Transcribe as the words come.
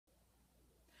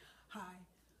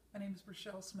My name is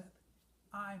Rachelle Smith.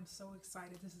 I'm so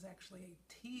excited. This is actually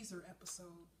a teaser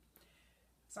episode,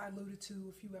 as I alluded to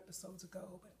a few episodes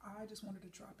ago, but I just wanted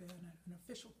to drop in an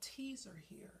official teaser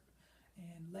here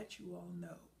and let you all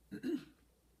know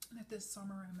that this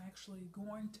summer I'm actually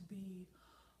going to be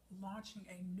launching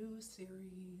a new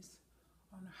series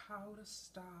on how to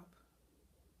stop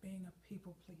being a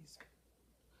people pleaser.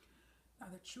 Now,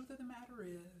 the truth of the matter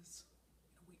is,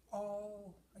 we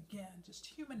all, again, just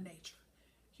human nature.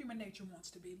 Human nature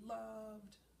wants to be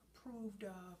loved, approved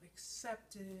of,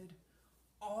 accepted.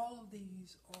 All of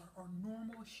these are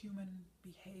normal human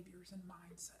behaviors and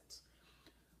mindsets.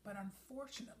 But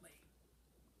unfortunately,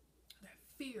 that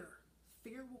fear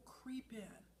will creep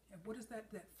in. And what is that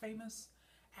famous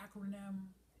acronym?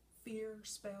 Fear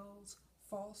spells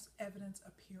false evidence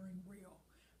appearing real.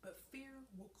 But fear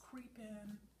will creep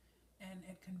in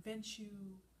and convince you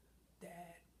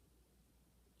that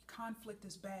conflict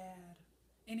is bad,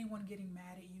 anyone getting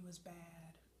mad at you is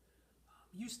bad,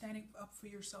 you standing up for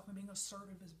yourself and being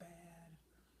assertive is bad,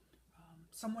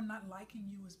 someone not liking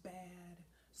you is bad,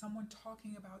 someone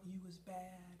talking about you is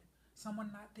bad,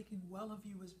 someone not thinking well of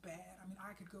you is bad. I mean,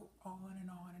 I could go on and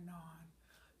on and on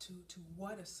to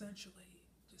what essentially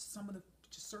just some of the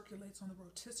just circulates on the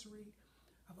rotisserie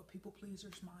of a people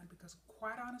pleaser's mind. Because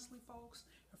quite honestly, folks,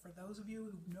 and for those of you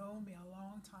who've known me a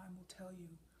long time will tell you,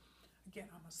 again,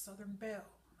 I'm a Southern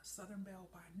belle. I'm a Southern belle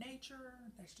by nature.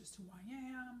 That's just who I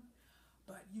am.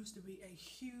 But used to be a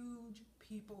huge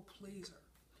people pleaser.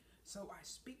 So I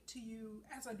speak to you,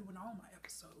 as I do in all my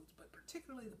episodes, but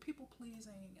particularly the people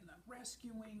pleasing and the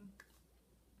rescuing.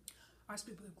 I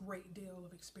speak with a great deal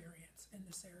of experience in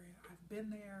this area. I've been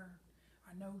there.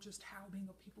 I know just how being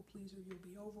a people pleaser, you'll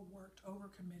be overworked,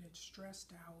 overcommitted,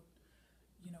 stressed out.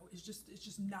 It's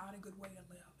just not a good way to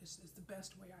live. It's the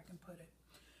best way I can put it.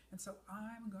 And so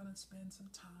I'm going to spend some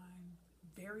time,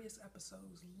 various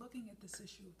episodes, looking at this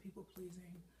issue of people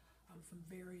pleasing from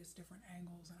various different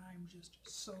angles. And I'm just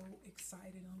so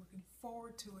excited and looking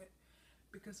forward to it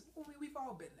because we've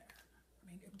all been there. I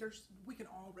mean, we can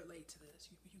all relate to this.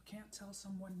 You can't tell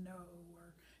someone no,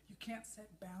 or you can't set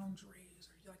boundaries,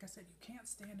 or like I said, you can't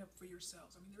stand up for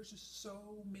yourselves. I mean, there's just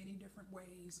so many different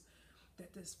ways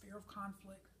that this fear of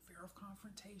conflict, fear of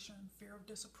confrontation, fear of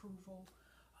disapproval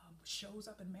shows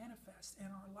up and manifests in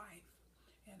our life.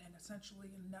 And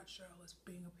essentially, in a nutshell, is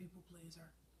being a people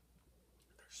pleaser.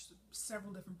 There's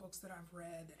several different books that I've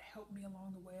read that helped me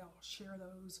along the way. I'll share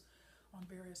those on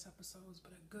various episodes,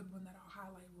 but a good one that I'll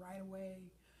highlight right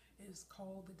away is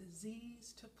called The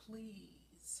Disease to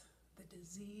Please. The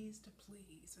Disease to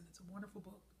Please. And it's a wonderful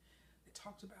book that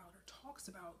talks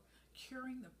about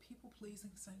curing the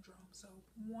people-pleasing syndrome. So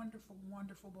wonderful,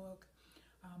 wonderful book.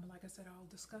 Like I said, I'll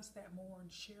discuss that more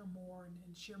and share more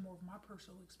and share more of my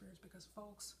personal experience because,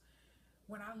 folks,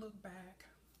 when I look back,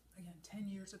 again, 10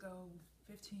 years ago,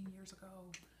 15 years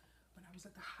ago, when I was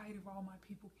at the height of all my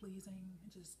people-pleasing and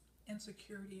just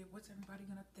insecurity of what's everybody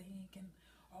going to think and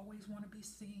always want to be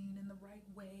seen in the right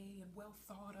way and well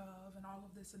thought of and all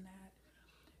of this and that.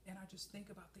 And I just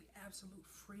think about the absolute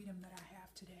freedom that I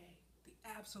have today, the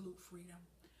absolute freedom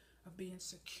of being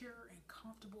secure and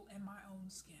comfortable in my own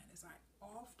skin. As I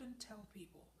often tell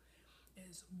people,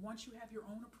 is once you have your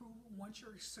own approval, once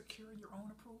you're secure in your own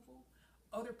approval,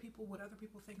 what other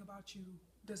people think about you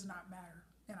does not matter.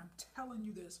 And I'm telling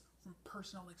you this from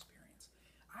personal experience.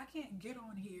 I can't get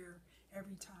on here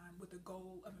every time with the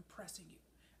goal of impressing you,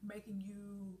 making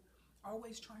you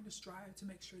always trying to strive to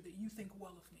make sure that you think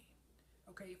well of me.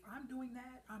 Okay, if I'm doing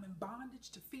that, I'm in bondage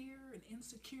to fear and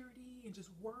insecurity and just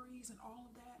worries and all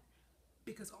of that,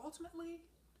 because ultimately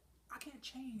I can't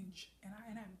change, and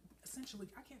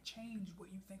I can't change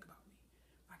what you think about me.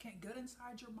 I can't get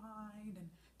inside your mind and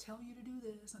tell you to do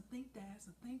this and think that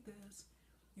and think this.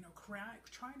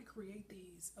 Trying to create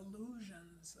these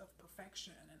illusions of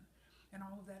perfection and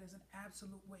all of that is an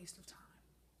absolute waste of time.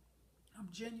 I'm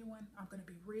genuine. I'm going to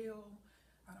be real.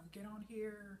 I don't get on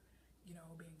here,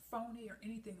 being phony or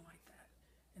anything like that.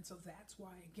 And so that's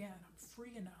why, again, I'm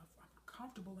free enough, I'm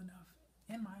comfortable enough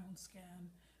in my own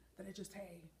skin that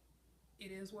hey,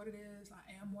 it is what it is. I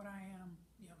am what I am,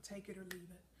 take it or leave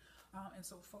it. And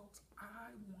so, folks,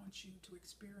 I want you to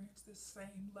experience this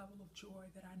same level of joy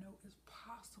that I know is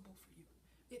possible for you.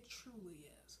 It truly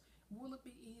is. Will it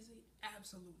be easy?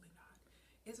 Absolutely not.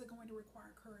 Is it going to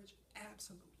require courage?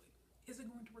 Absolutely. Is it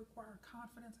going to require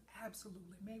confidence?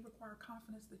 Absolutely. It may require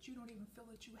confidence that you don't even feel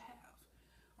that you have.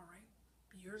 All right?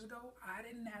 Years ago, I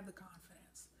didn't have the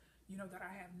confidence, that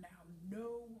I have now.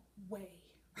 No way.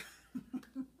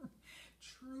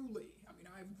 Truly. I mean,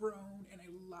 I've grown in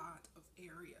a lot of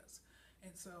areas.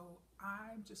 And so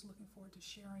I'm just looking forward to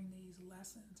sharing these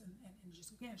lessons and just,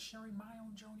 again, sharing my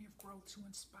own journey of growth to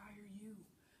inspire you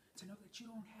to know that you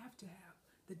don't have to have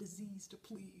the disease to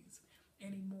please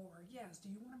anymore. Yes, do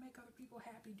you want to make other people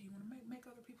happy? Do you want to make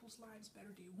other people's lives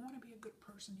better? Do you want to be a good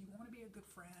person? Do you want to be a good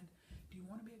friend? Do you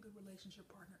want to be a good relationship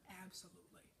partner?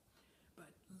 Absolutely.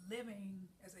 But living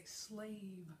as a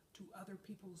slave to other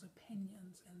people's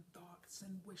opinions and thoughts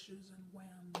and wishes and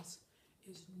whims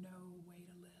is no way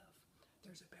to live.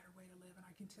 There's a better way to live, and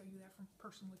I can tell you that from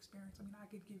personal experience. I mean, I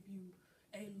could give you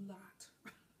a lot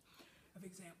of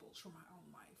examples from my own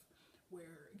life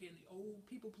where, again, the old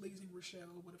people-pleasing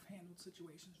Rachelle would have handled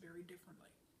situations very differently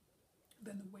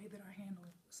than the way that I handle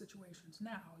situations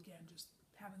now. Again, just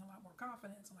having a lot more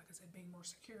confidence and, like I said, being more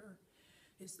secure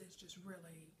is just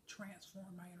really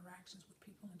transformed my interactions with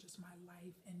people and just my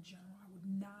life in general. I would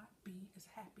not be as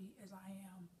happy as I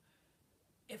am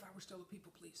if I were still a people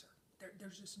pleaser.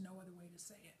 There's just no other way to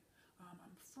say it.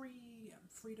 I'm free. I'm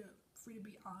free to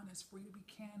be honest, free to be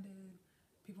candid.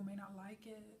 People may not like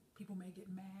it. People may get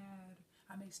mad.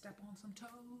 I may step on some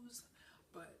toes.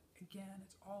 But again,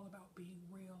 it's all about being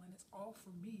real, and it's all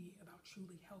for me about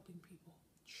truly helping people.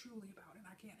 Truly about it. And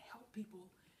I can't help people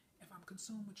if I'm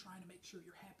consumed with trying to make sure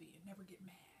you're happy and never get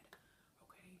mad.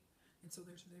 Okay? And so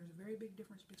there's a very big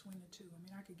difference between the two. I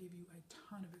mean, I could give you a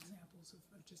ton of examples of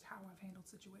just how I've handled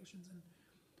situations and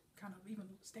kind of even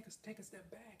take a step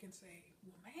back and say,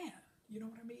 well, man, you know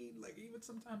what I mean? Like, even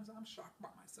sometimes I'm shocked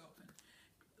by myself. And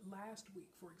last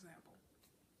week, for example,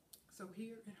 so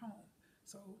here at home,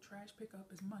 so trash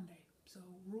pickup is Monday. So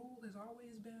rule has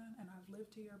always been, and I've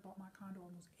lived here, bought my condo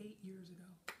almost 8 years ago.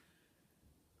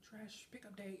 Trash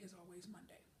pickup day is always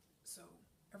Monday. So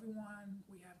everyone,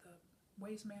 we have the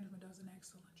waste management does an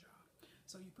excellent job.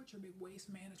 So you put your big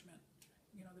waste management,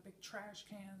 you know, the big trash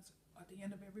cans at the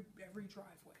end of every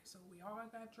driveway. So we all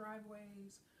got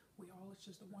driveways. It's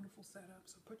just a wonderful setup.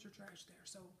 So put your trash there.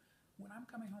 So when I'm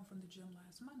coming home from the gym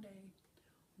last Monday,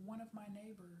 one of my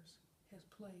neighbors has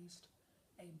placed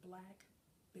a black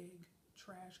big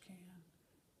trash can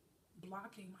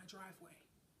blocking my driveway.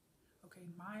 Okay,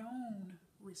 my own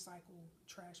recycle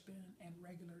trash bin and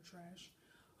regular trash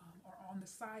are on the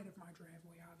side of my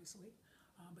driveway, obviously.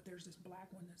 But there's this black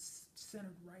one that's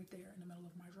centered right there in the middle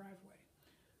of my driveway.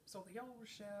 So the old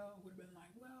Rachelle would have been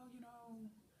like, well, you know,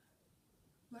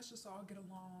 let's just all get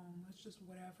along. Let's just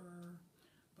whatever.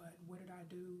 But what did I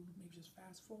do? Maybe just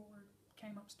fast forward,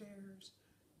 came upstairs,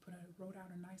 wrote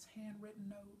out a nice handwritten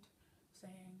note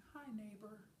saying, hi,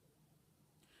 neighbor,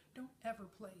 don't ever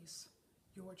place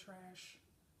your trash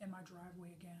in my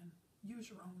driveway again. Use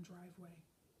your own driveway.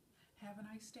 Have a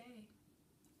nice day.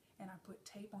 And I put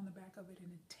tape on the back of it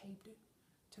and then taped it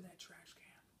to that trash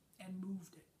can and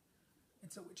moved it. And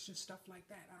so it's just stuff like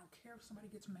that. I don't care if somebody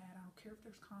gets mad. I don't care if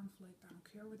there's conflict. I don't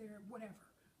care where they're, whatever.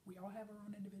 We all have our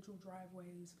own individual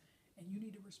driveways, and you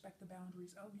need to respect the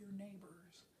boundaries of your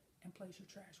neighbors and place your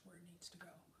trash where it needs to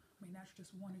go. I mean, that's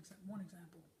just one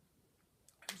example.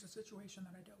 There was a situation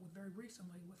that I dealt with very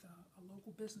recently with a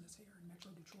local business here in Metro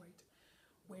Detroit,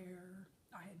 where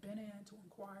I had been in to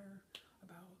inquire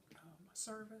about a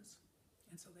service.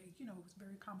 And so they, you know, it was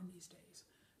very common these days.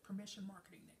 Permission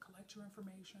marketing. They collect your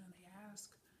information. They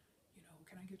ask, you know,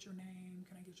 can I get your name?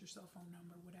 Can I get your cell phone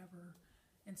number? Whatever.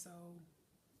 And so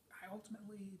I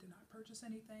ultimately did not purchase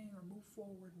anything or move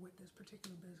forward with this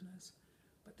particular business.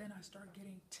 But then I started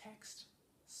getting text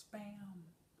spam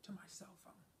to my cell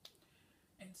phone.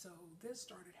 And so this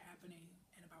started happening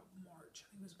in about March.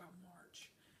 I think it was about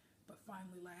March. But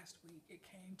finally last week it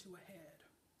came to a head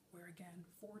where, again,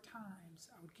 4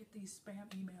 times I would get these spam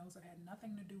emails that had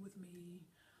nothing to do with me,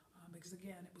 because,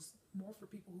 again, it was more for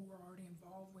people who were already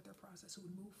involved with their process, who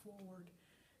would move forward.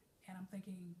 And I'm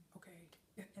thinking, okay,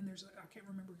 and I can't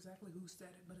remember exactly who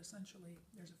said it, but essentially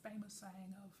there's a famous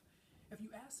saying of, if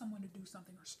you ask someone to do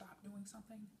something or stop doing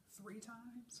something 3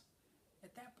 times,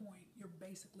 at that point you're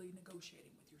basically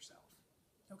negotiating with yourself,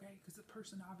 okay? Because the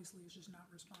person obviously is just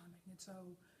not responding. And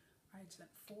so I had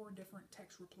sent 4 different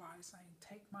text replies saying,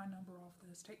 take my number off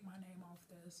this, take my name off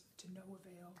this, to no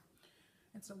avail.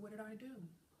 And so what did I do?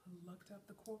 I looked up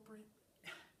the corporate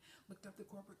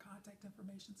contact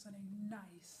information, sent a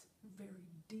nice, very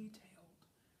detailed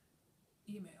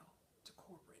email to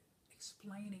corporate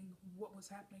explaining what was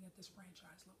happening at this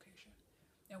franchise location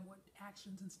and what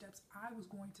actions and steps I was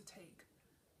going to take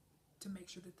to make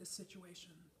sure that this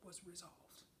situation was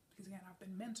resolved. Because, again, I've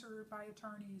been mentored by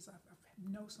attorneys. I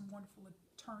know some wonderful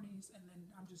attorneys, and then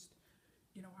I'm just,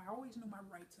 you know, I always know my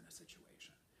rights in a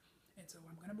situation. And so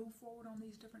I'm going to move forward on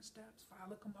these different steps,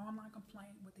 file an online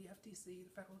complaint with the FTC,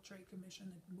 the Federal Trade Commission,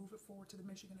 and move it forward to the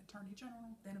Michigan Attorney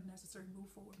General, then if necessary,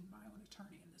 move forward with my own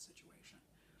attorney in this situation.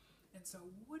 And so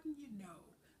wouldn't you know,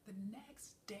 the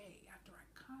next day after I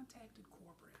contacted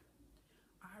corporate,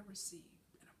 I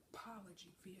received an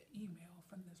apology via email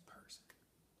from this person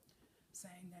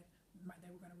saying that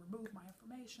they were going to remove my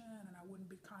information and I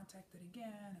wouldn't be contacted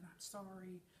again, and I'm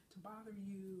sorry to bother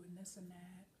you and this and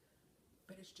that.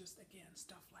 But it's just, again,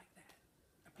 stuff like that.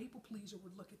 A people pleaser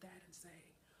would look at that and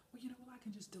say, well, I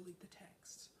can just delete the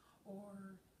text.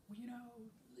 Or, well,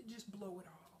 just blow it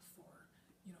off. Or,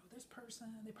 this person,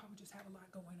 they probably just have a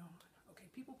lot going on. Okay,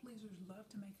 people pleasers love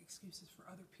to make excuses for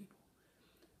other people.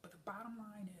 But the bottom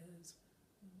line is,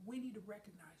 we need to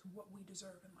recognize what we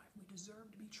deserve in life. We deserve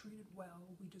to be treated well.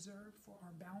 We deserve for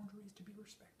our boundaries to be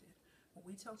respected. When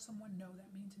we tell someone no,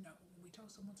 that means no. When we tell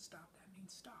someone stop, that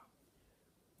means stop.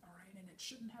 All right, and it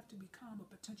shouldn't have to become a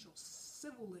potential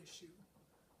civil issue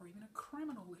or even a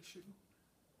criminal issue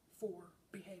for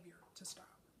behavior to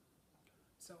stop.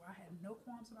 So I had no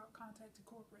qualms about contacting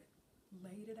corporate,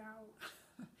 laid it out.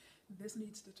 This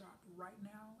needs to stop right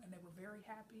now, and they were very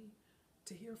happy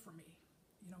to hear from me.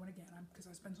 And again, because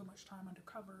I spend so much time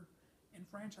undercover in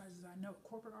franchises, I know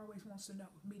corporate always wants to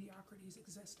know if mediocrity is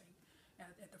existing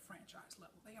at the franchise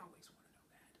level. They always want to know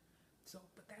that. So,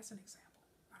 but that's an example.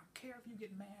 I don't care if you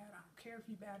get mad. I don't care if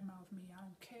you badmouth me. I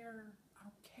don't care. I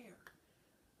don't care.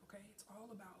 Okay? It's all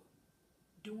about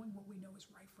doing what we know is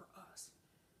right for us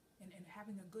and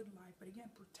having a good life. But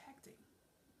again,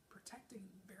 protecting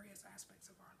various aspects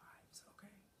of our lives.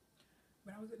 Okay?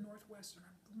 When I was at Northwestern,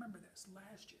 I remember this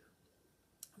last year.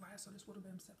 So this would have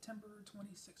been September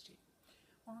 2016.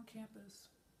 On campus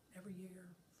every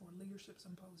year for a leadership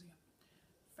symposium.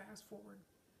 Fast forward,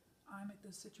 I'm at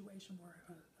this situation where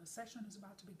a session is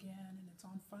about to begin and it's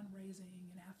on fundraising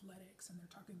and athletics, and they're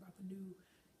talking about the new,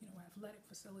 athletic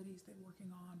facilities they're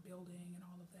working on building and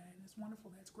all of that. And it's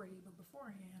wonderful, that's great. But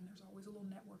beforehand, there's always a little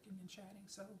networking and chatting.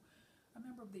 So a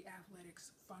member of the athletics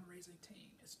fundraising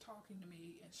team is talking to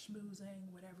me and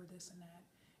schmoozing, whatever, this and that.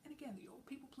 And again, the old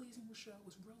people-pleasing Rachelle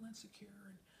was real insecure,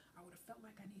 and I would have felt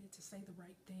like I needed to say the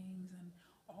right things and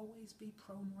always be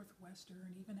pro-Northwestern,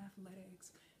 even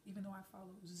athletics, even though I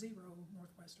follow zero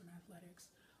Northwestern athletics.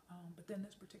 But then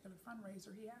this particular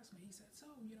fundraiser, he asked me, he said, so,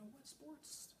 what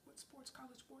sports,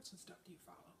 college sports and stuff do you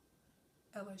follow?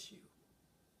 LSU.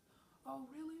 Oh,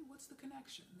 really? What's the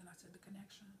connection? Then I said, the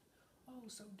connection. Oh,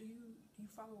 so do you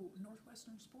follow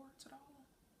Northwestern sports at all?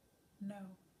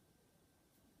 No.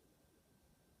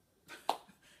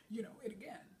 And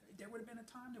again, there would have been a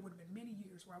time, there would have been many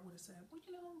years where I would have said,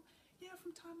 well, yeah,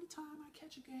 from time to time I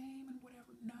catch a game and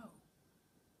whatever. No.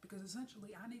 Because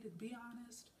essentially I needed to be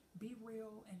honest, be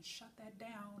real, and shut that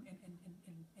down and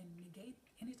negate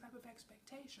any type of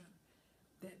expectation.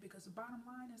 That because the bottom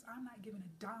line is I'm not giving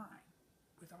a dime,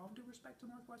 with all due respect to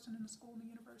Northwestern and the school and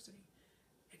the university.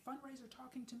 A fundraiser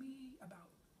talking to me about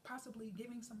possibly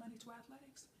giving some money to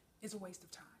athletics is a waste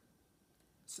of time.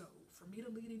 So for me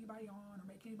to lead anybody on or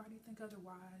make anybody think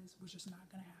otherwise was just not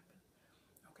going to happen.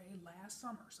 Okay, last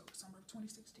summer, so the summer of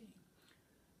 2016,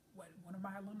 when one of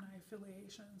my alumni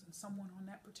affiliations and someone on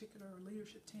that particular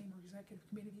leadership team or executive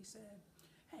committee said,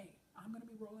 hey, I'm going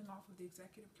to be rolling off of the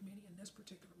executive committee in this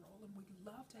particular role, and we'd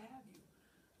love to have you,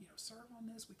 serve on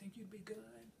this. We think you'd be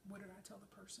good. What did I tell the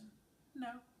person?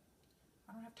 No,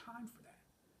 I don't have time for that.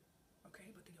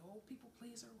 Okay, but the old people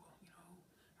pleaser, well,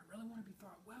 I really want to be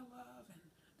thought well of, and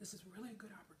this is really a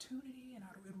good opportunity, and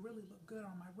it would really look good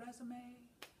on my resume.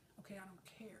 Okay, I don't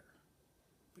care.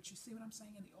 But you see what I'm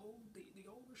saying? And the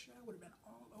old Rachelle would have been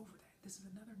all over that. This is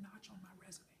another notch on my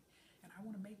resume, and I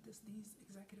want to make these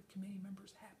executive committee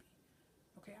members happy.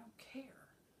 Okay, I don't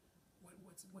care.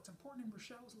 What's important in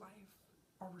Rachelle's life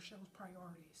are Rachelle's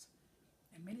priorities,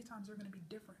 and many times they're going to be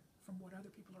different from what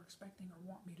other people are expecting or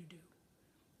want me to do.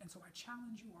 And so I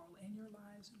challenge you all in your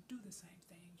lives, do the same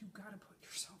thing. You got to put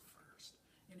yourself first.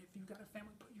 And if you've got a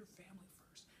family, put your family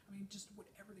first. I mean, just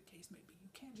whatever the case may be.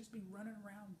 You can't just be running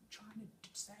around trying to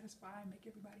satisfy, make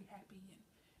everybody happy, and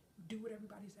do what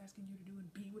everybody's asking you to do and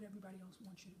be what everybody else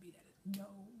wants you to be. That is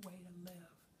no way to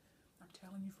live. I'm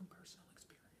telling you from personal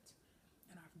experience.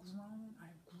 And I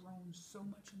have grown so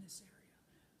much in this area.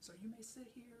 So you may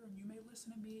sit here and you may listen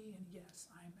to me, and yes,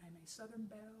 I'm a Southern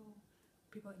belle.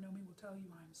 People that know me will tell you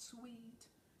I'm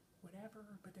sweet,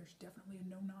 whatever, but there's definitely a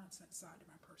no-nonsense side to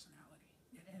my personality.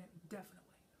 And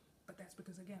definitely. But that's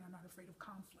because, again, I'm not afraid of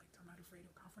conflict. I'm not afraid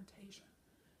of confrontation.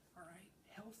 All right?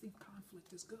 Healthy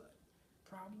conflict is good.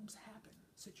 Problems happen.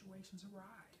 Situations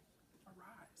arise.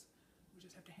 We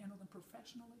just have to handle them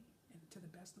professionally and to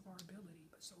the best of our ability.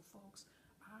 But so, folks,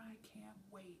 I can't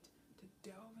wait to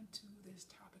delve into this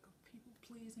topic of people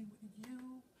pleasing with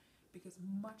you, because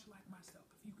much like myself,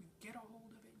 if you can get a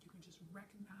hold of it, you can just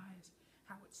recognize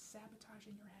how it's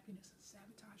sabotaging your happiness and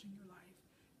sabotaging your life.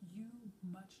 You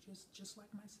just like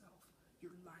myself,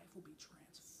 your life will be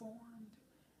transformed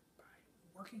by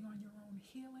working on your own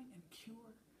healing and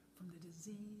cure from the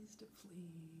diseased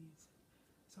fleas.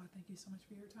 So I thank you so much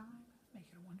for your time. Make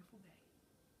it a wonderful day.